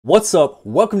What's up?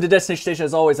 Welcome to Destination Station.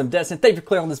 As always, I'm Destin. Thank you for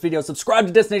clicking on this video. Subscribe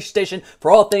to Destination Station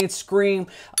for all things Scream.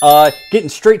 Getting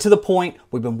straight to the point.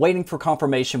 We've been waiting for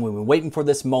confirmation. We've been waiting for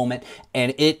this moment,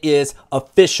 and it is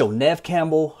official. Neve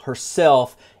Campbell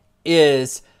herself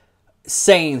is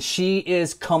saying she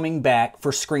is coming back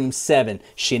for Scream 7.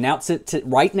 She announced it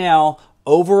right now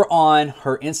over on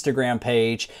her Instagram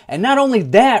page. And not only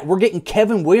that, we're getting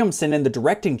Kevin Williamson in the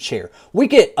directing chair. We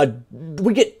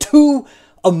get two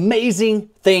amazing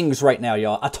things right now,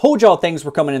 y'all. I told y'all things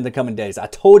were coming in the coming days. I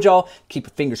told y'all, keep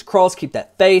your fingers crossed, keep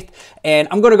that faith. And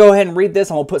I'm going to go ahead and read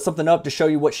this. I'm going to put something up to show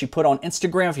you what she put on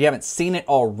Instagram. If you haven't seen it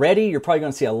already, you're probably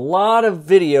going to see a lot of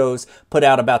videos put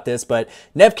out about this. But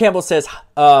Neve Campbell says,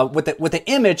 with the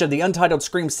image of the untitled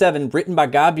Scream 7, written by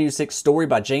Guy Busick, story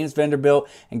by James Vanderbilt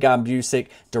and Guy Busick,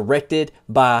 directed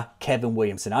by Kevin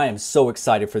Williamson. I am so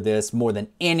excited for this more than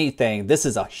anything. This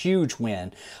is a huge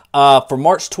win. For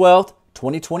March 12th,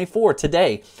 2024,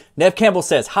 today, Neve Campbell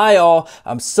says, "Hi all,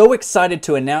 I'm so excited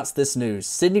to announce this news.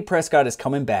 Sidney Prescott is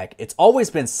coming back. It's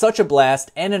always been such a blast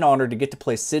and an honor to get to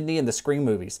play Sidney in the Scream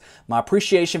movies. My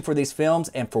appreciation for these films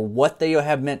and for what they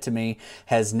have meant to me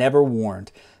has never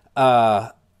warmed. I'm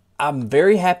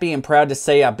very happy and proud to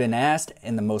say I've been asked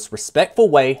in the most respectful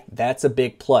way. That's a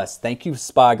big plus. Thank you,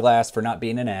 Spyglass, for not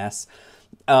being an ass.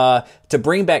 To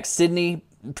bring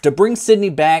Sidney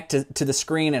back to the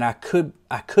screen, and I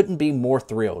couldn't be more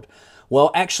thrilled. Well,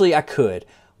 actually, I could.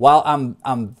 While I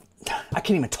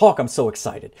can't even talk. I'm so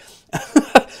excited.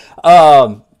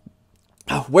 Where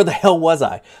the hell was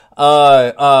I?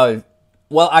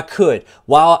 Well, I could.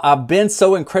 While I've been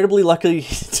so incredibly lucky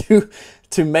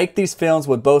to make these films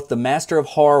with both the master of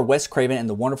horror, Wes Craven, and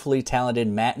the wonderfully talented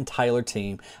Matt and Tyler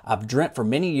team, I've dreamt for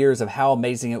many years of how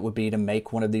amazing it would be to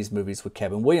make one of these movies with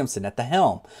Kevin Williamson at the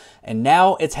helm. And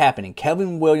now it's happening.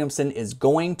 Kevin Williamson is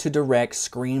going to direct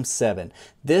Scream 7.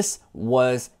 This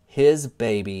was his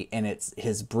baby, and it's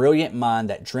his brilliant mind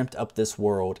that dreamt up this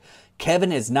world.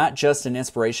 Kevin is not just an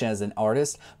inspiration as an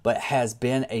artist, but has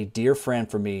been a dear friend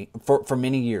for me for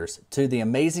many years. To the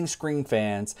amazing Scream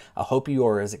fans, I hope you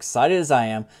are as excited as I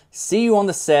am. See you on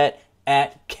the set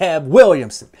at Kev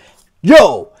Williamson."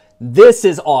 Yo, this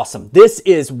is awesome. This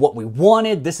is what we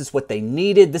wanted. This is what they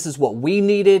needed. This is what we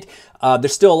needed.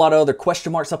 There's still a lot of other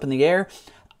question marks up in the air.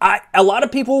 A lot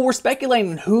of people were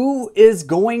speculating who is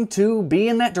going to be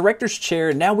in that director's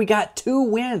chair. Now we got 2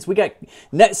 wins.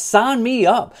 Sign me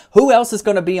up. Who else is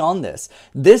going to be on this?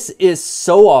 This is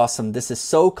so awesome. This is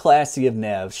so classy of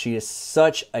Neve. She is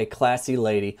such a classy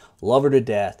lady. Love her to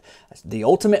death. The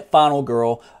ultimate final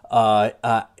girl. Are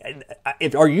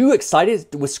you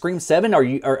excited with Scream 7? Are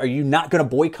you not going to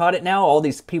boycott it now? All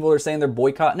these people are saying they're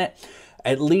boycotting it.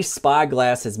 At least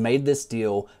Spyglass has made this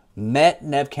deal, met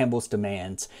Neve Campbell's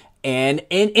demands, and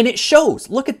it shows.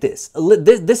 Look at this.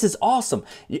 This is awesome.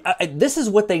 This is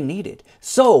what they needed.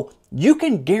 So you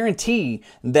can guarantee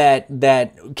that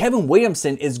Kevin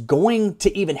Williamson is going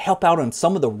to even help out on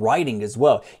some of the writing as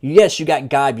well. Yes, you got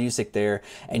Guy Busick there,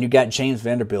 and you got James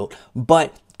Vanderbilt,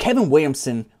 but Kevin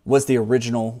Williamson was the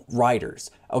original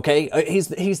writers. Okay,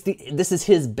 this is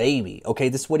his baby. Okay,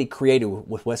 this is what he created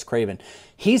with Wes Craven.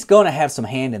 He's going to have some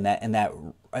hand in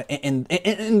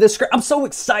the script. I'm so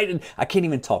excited. I can't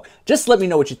even talk. Just let me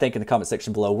know what you think in the comment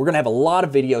section below. We're going to have a lot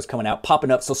of videos coming out,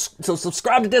 popping up. So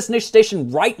subscribe to Destination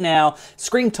Station right now.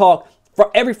 Scream Talk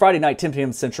for every Friday night, 10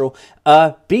 p.m. Central.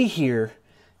 Be here,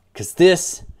 because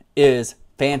this is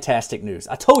fantastic news.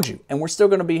 I told you, and we're still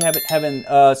going to be having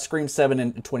Scream 7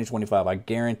 in 2025. I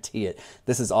guarantee it.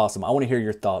 This is awesome. I want to hear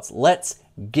your thoughts. Let's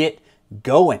get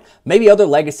going. Maybe other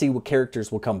legacy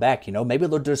characters will come back. You know, maybe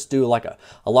they'll just do like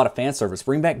a lot of fan service.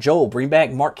 Bring back Joel. Bring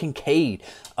back Mark Kincaid.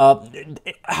 I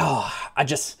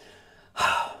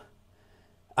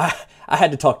had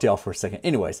to talk to y'all for a second.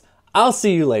 Anyways, I'll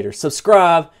see you later.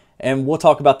 Subscribe, and we'll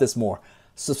talk about this more.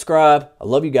 Subscribe. I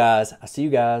love you guys. I see you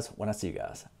guys when I see you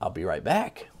guys. I'll be right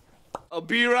back. I'll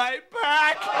be right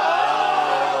back.